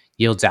these,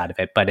 yields out of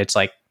it. But it's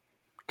like,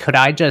 could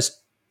I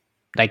just,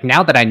 like,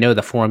 now that I know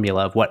the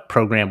formula of what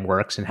program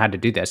works and how to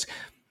do this,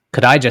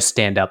 could I just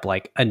stand up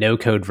like a no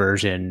code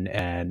version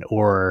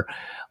or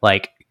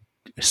like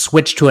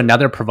switch to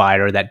another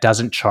provider that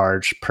doesn't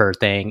charge per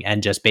thing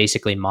and just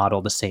basically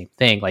model the same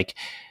thing? Like,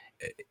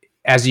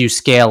 as you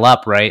scale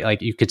up, right?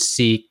 Like, you could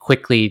see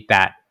quickly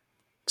that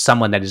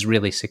someone that is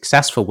really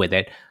successful with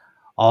it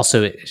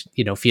also,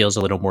 feels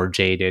a little more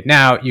jaded.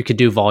 Now, you could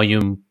do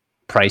volume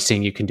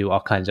pricing, you can do all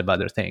kinds of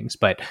other things,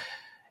 but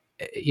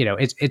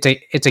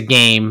it's a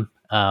game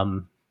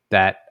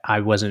that I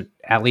wasn't,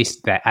 at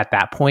least at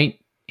that point,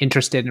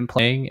 interested in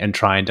playing and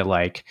trying to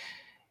like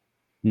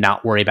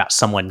not worry about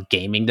someone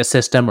gaming the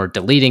system or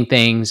deleting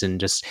things. And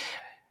just,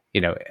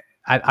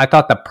 I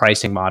thought the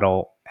pricing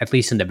model, at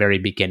least in the very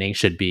beginning,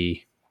 should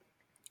be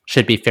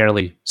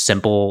fairly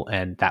simple,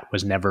 and that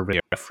was never really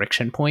a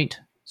friction point.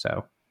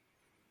 So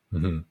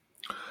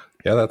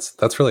yeah,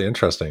 that's really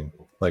interesting.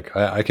 Like,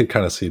 I could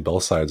kind of see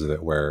both sides of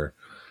it, where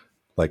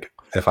like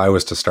if I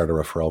was to start a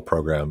referral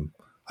program,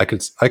 I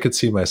could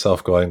see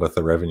myself going with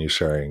the revenue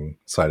sharing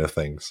side of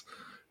things.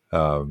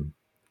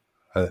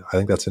 I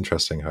think that's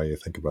interesting how you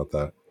think about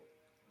that.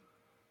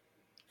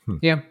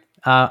 Yeah.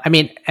 I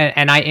mean,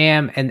 and I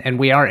am, and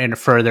we are in a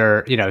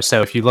further,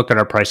 so if you look at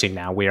our pricing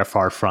now, we are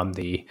far from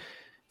the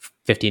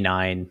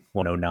 59,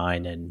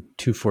 109, and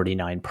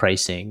 249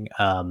 pricing.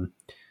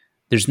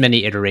 There's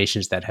many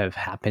iterations that have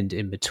happened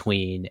in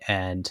between.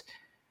 And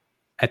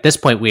at this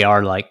point, we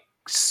are like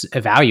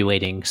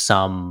evaluating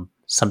some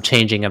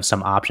changing of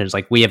some options.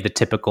 Like, we have the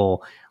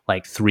typical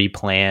like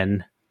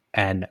 3-plan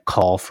and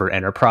call for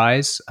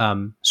enterprise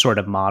sort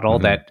of model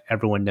that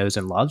everyone knows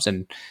and loves.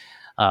 And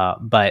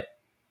but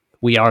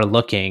we are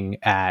looking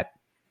at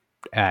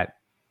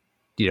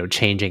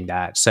changing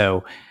that.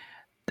 So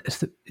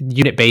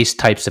unit-based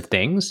types of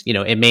things,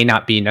 it may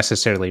not be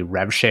necessarily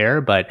rev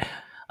share, but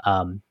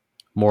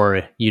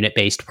more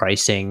unit-based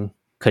pricing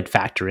could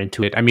factor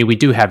into it. I mean, we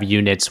do have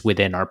units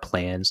within our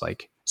plans,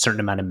 like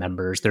certain amount of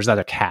members. There's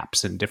other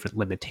caps and different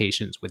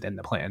limitations within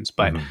the plans,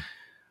 but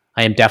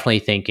I am definitely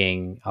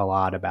thinking a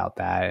lot about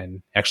that.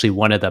 And actually,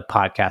 one of the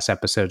podcast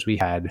episodes we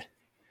had,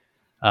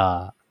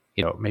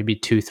 maybe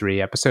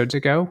 2-3 episodes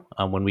ago,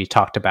 when we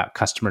talked about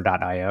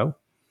customer.io,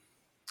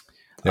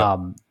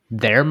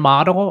 their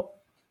model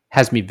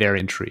has me very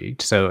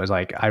intrigued. So it was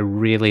like, I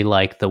really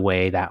like the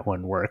way that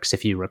one works,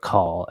 if you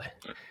recall.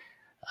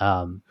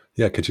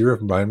 Could you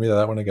remind me of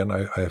that one again?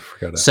 I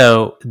forgot it.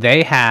 So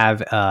they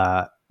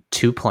have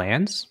 2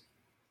 plans,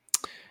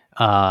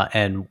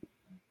 and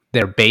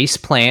their base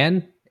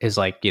plan is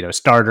like,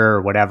 starter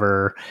or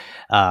whatever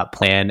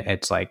plan.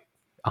 It's like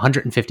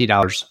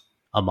 $150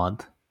 a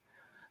month.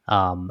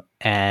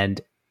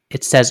 And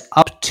it says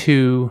up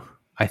to,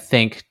 I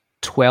think,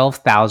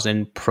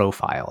 12,000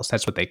 profiles.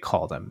 That's what they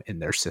call them in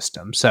their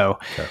system. So,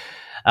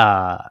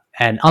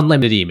 and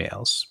unlimited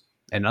emails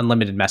and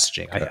unlimited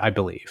messaging, I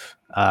believe.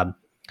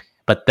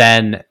 But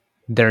then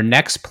their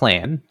next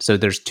plan, so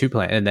there's 2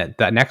 plans, and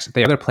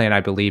the other plan, I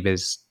believe,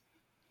 is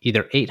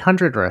either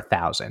 800 or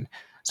 1,000.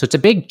 So it's a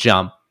big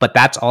jump, but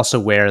that's also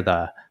where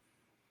the,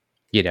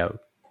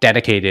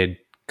 dedicated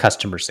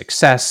customer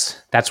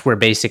success, that's where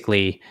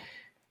basically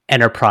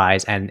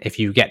enterprise, and if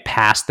you get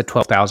past the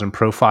 12,000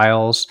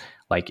 profiles,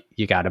 like,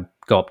 you got to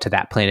go up to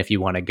that plan if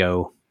you want to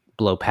go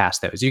blow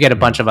past those. You get a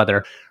bunch of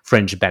other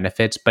fringe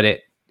benefits, but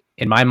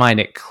in my mind,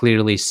 it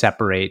clearly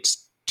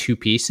separates 2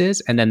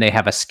 pieces, and then they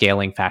have a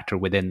scaling factor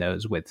within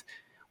those with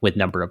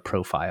number of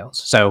profiles.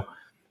 So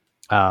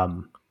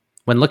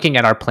when looking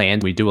at our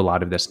plans, we do a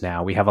lot of this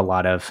now. We have a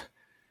lot of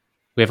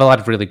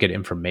really good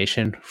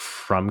information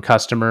from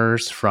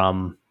customers. For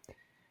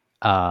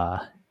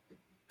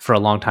a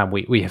long time,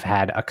 we have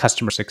had a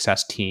customer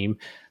success team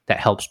that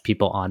helps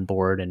people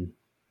onboard, and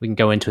we can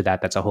go into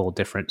that. That's a whole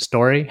different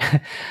story,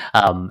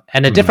 and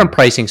a different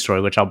pricing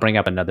story, which I'll bring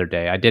up another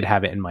day. I did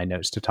have it in my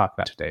notes to talk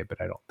about today, but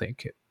I don't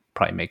think it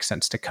probably makes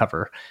sense to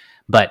cover.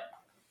 But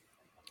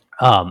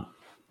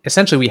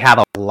essentially, we have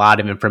a lot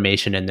of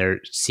information, and there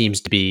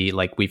seems to be,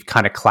 like, we've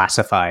kind of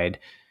classified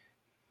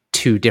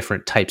 2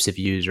 different types of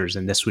users,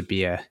 and this would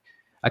be a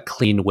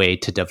clean way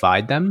to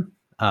divide them.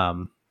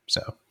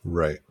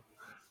 Right.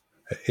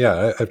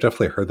 Yeah, I've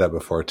definitely heard that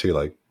before too.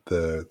 Like,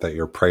 that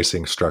your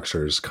pricing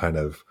structures kind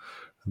of,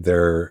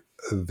 they're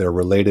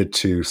related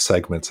to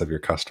segments of your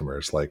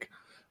customers. Like,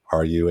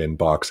 are you in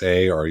box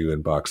A or are you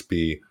in box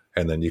B?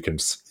 And then you can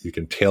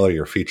tailor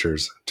your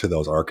features to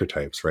those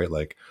archetypes, right?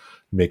 Like,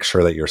 make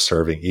sure that you're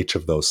serving each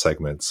of those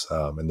segments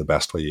in the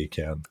best way you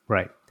can.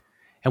 Right.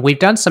 And we've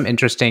done some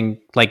interesting,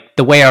 like,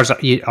 the way ours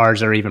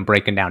are even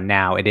breaking down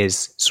now, it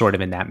is sort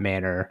of in that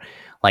manner.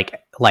 Like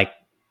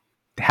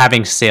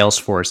having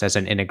Salesforce as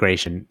an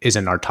integration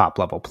isn't our top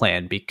level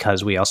plan,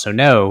 because we also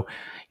know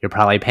you're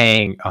probably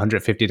paying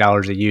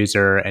 $150 a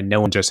user, and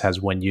no one just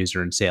has one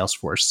user in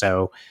Salesforce.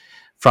 So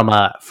from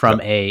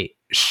a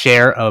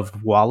share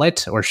of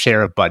wallet or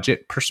share of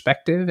budget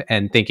perspective,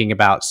 and thinking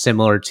about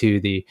similar to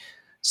the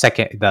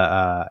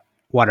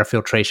water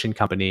filtration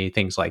company,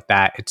 things like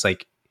that, it's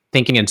like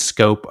thinking in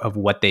scope of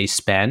what they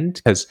spend,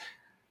 because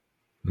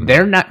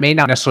They're not may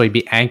not necessarily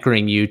be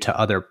anchoring you to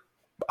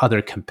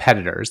other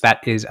competitors.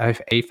 That is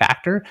a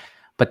factor,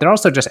 but they're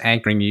also just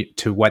anchoring you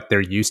to what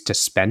they're used to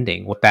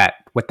spending, what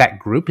that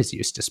group is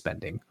used to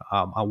spending.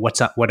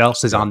 What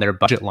else is on their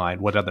budget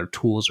line? What other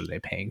tools are they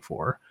paying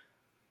for?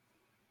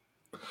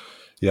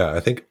 Yeah, I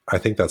think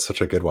that's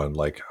such a good one.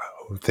 Like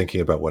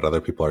thinking about what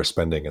other people are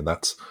spending, and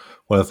that's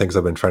one of the things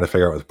I've been trying to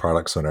figure out with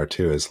Product Sonar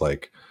too. Is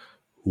like,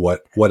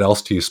 what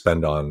else do you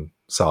spend on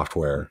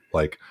software?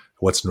 Like,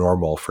 what's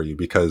normal for you?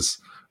 Because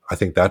I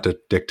think that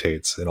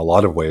dictates in a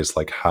lot of ways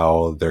like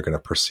how they're going to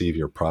perceive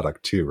your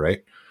product too,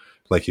 right?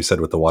 Like you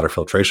said with the water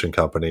filtration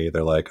company,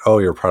 they're like, "Oh,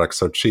 your product's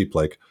so cheap.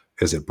 Like,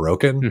 is it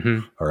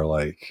broken?" Or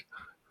like,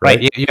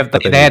 right? You have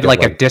they had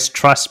like a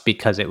distrust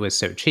because it was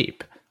so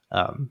cheap.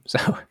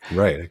 So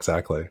right,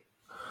 exactly.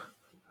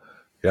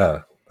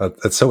 Yeah,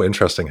 it's so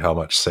interesting how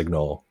much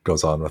signal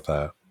goes on with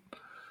that.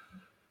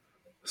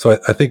 So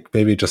I think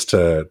maybe just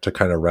to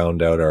kind of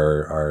round out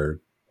our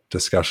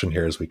discussion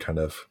here as we kind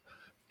of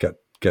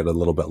get a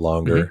little bit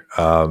longer.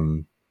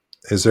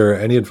 Is there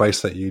any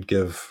advice that you'd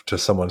give to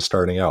someone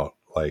starting out?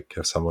 Like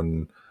if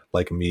someone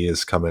like me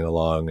is coming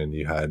along and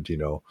you had,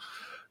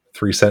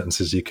 3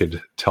 sentences you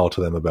could tell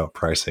to them about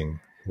pricing,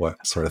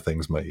 what sort of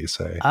things might you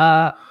say?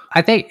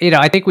 I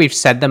think we've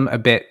said them a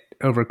bit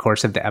over the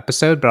course of the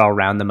episode, but I'll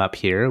round them up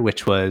here,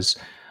 which was,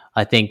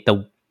 I think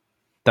the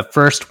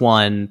first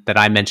one that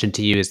I mentioned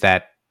to you is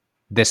that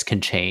this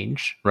can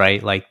change,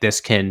 right? Like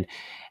this can,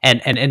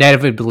 and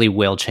inevitably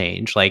will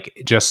change.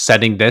 Like just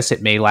setting this,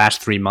 it may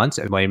last 3 months,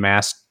 it may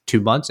last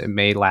 2 months, it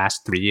may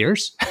last 3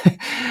 years.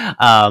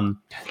 A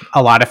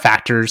lot of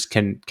factors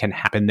can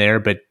happen there,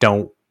 but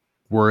don't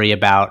worry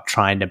about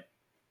trying to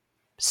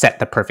set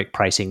the perfect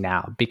pricing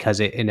now because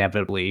it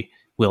inevitably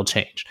will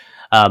change.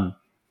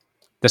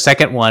 The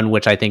second one,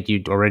 which I think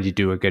you already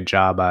do a good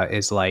job,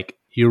 is like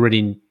you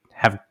already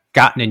have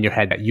gotten in your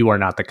head that you are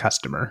not the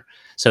customer.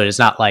 So it's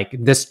not like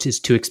this is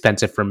too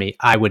expensive for me.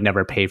 I would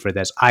never pay for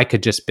this. I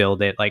could just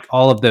build it. Like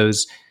all of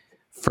those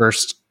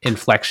first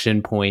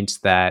inflection points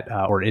that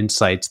or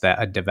insights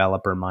that a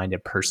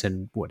developer-minded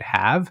person would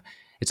have.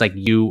 It's like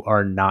you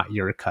are not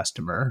your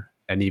customer.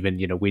 And even,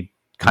 we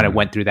kind of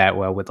went through that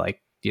with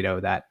like,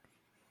 that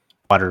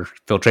water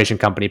filtration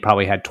company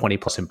probably had 20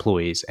 plus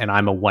employees and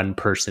I'm a one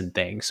person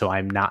thing. So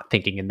I'm not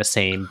thinking in the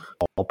same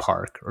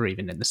ballpark or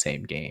even in the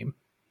same game.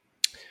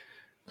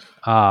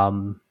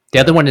 The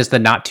other one is the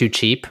not too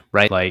cheap,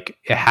 right? Like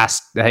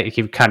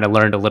you've kind of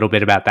learned a little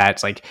bit about that.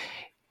 It's like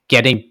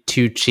getting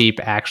too cheap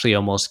actually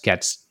almost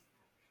gets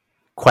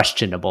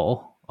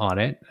questionable on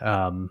it,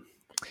 on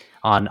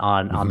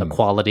the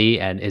quality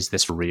and is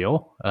this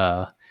real?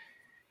 Yeah.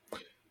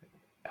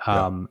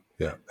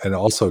 And it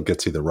also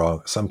gets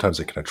you sometimes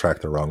it can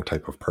attract the wrong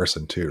type of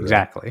person too. Right?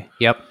 Exactly.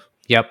 Yep.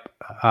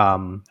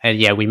 And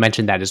yeah, we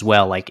mentioned that as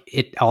well. Like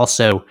it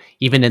also,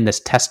 even in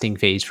this testing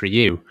phase for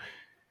you,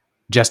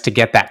 just to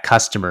get that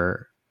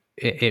customer,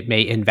 it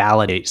may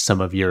invalidate some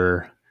of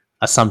your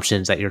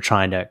assumptions that you're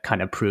trying to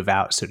kind of prove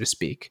out, so to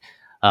speak.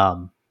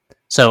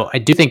 So I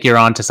do think you're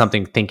onto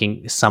something,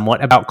 thinking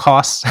somewhat about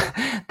costs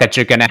that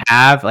you're going to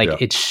have. Like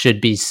it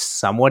should be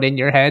somewhat in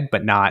your head,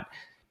 but not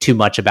too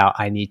much about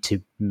I need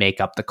to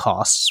make up the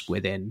costs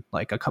within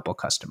like a couple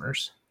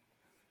customers.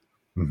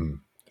 Mm-hmm.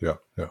 Yeah.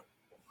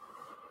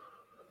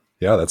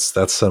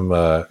 That's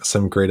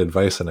some great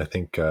advice. And I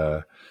think,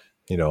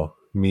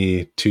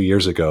 me 2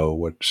 years ago,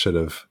 it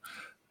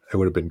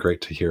would have been great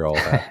to hear all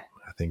that.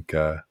 I think,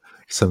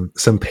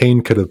 some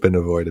pain could have been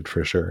avoided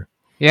for sure.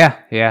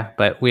 Yeah.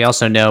 But we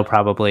also know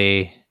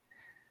probably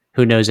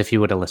who knows if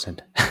you would have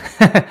listened.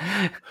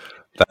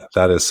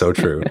 That is so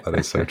true. That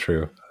is so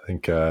true. I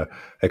think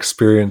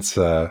experience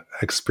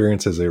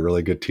is a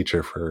really good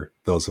teacher for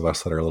those of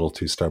us that are a little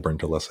too stubborn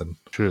to listen.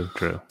 True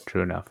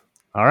enough.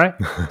 All right.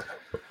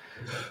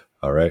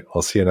 All right.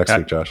 I'll see you next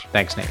week, Josh.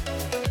 Thanks, Nate.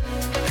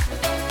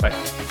 Bye.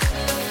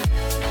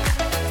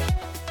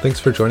 Thanks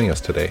for joining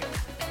us today.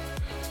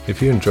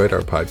 If you enjoyed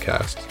our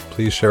podcast,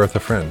 please share with a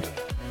friend.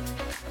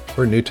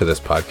 We're new to this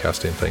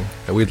podcasting thing,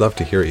 and we'd love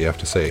to hear what you have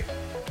to say.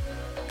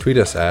 Tweet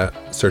us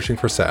at Searching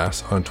for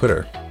SaaS on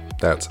Twitter.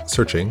 That's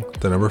searching,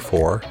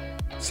 4,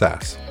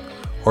 SaaS.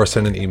 Or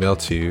send an email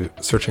to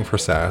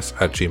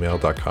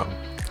searchingforsaas@gmail.com.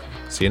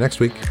 See you next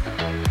week.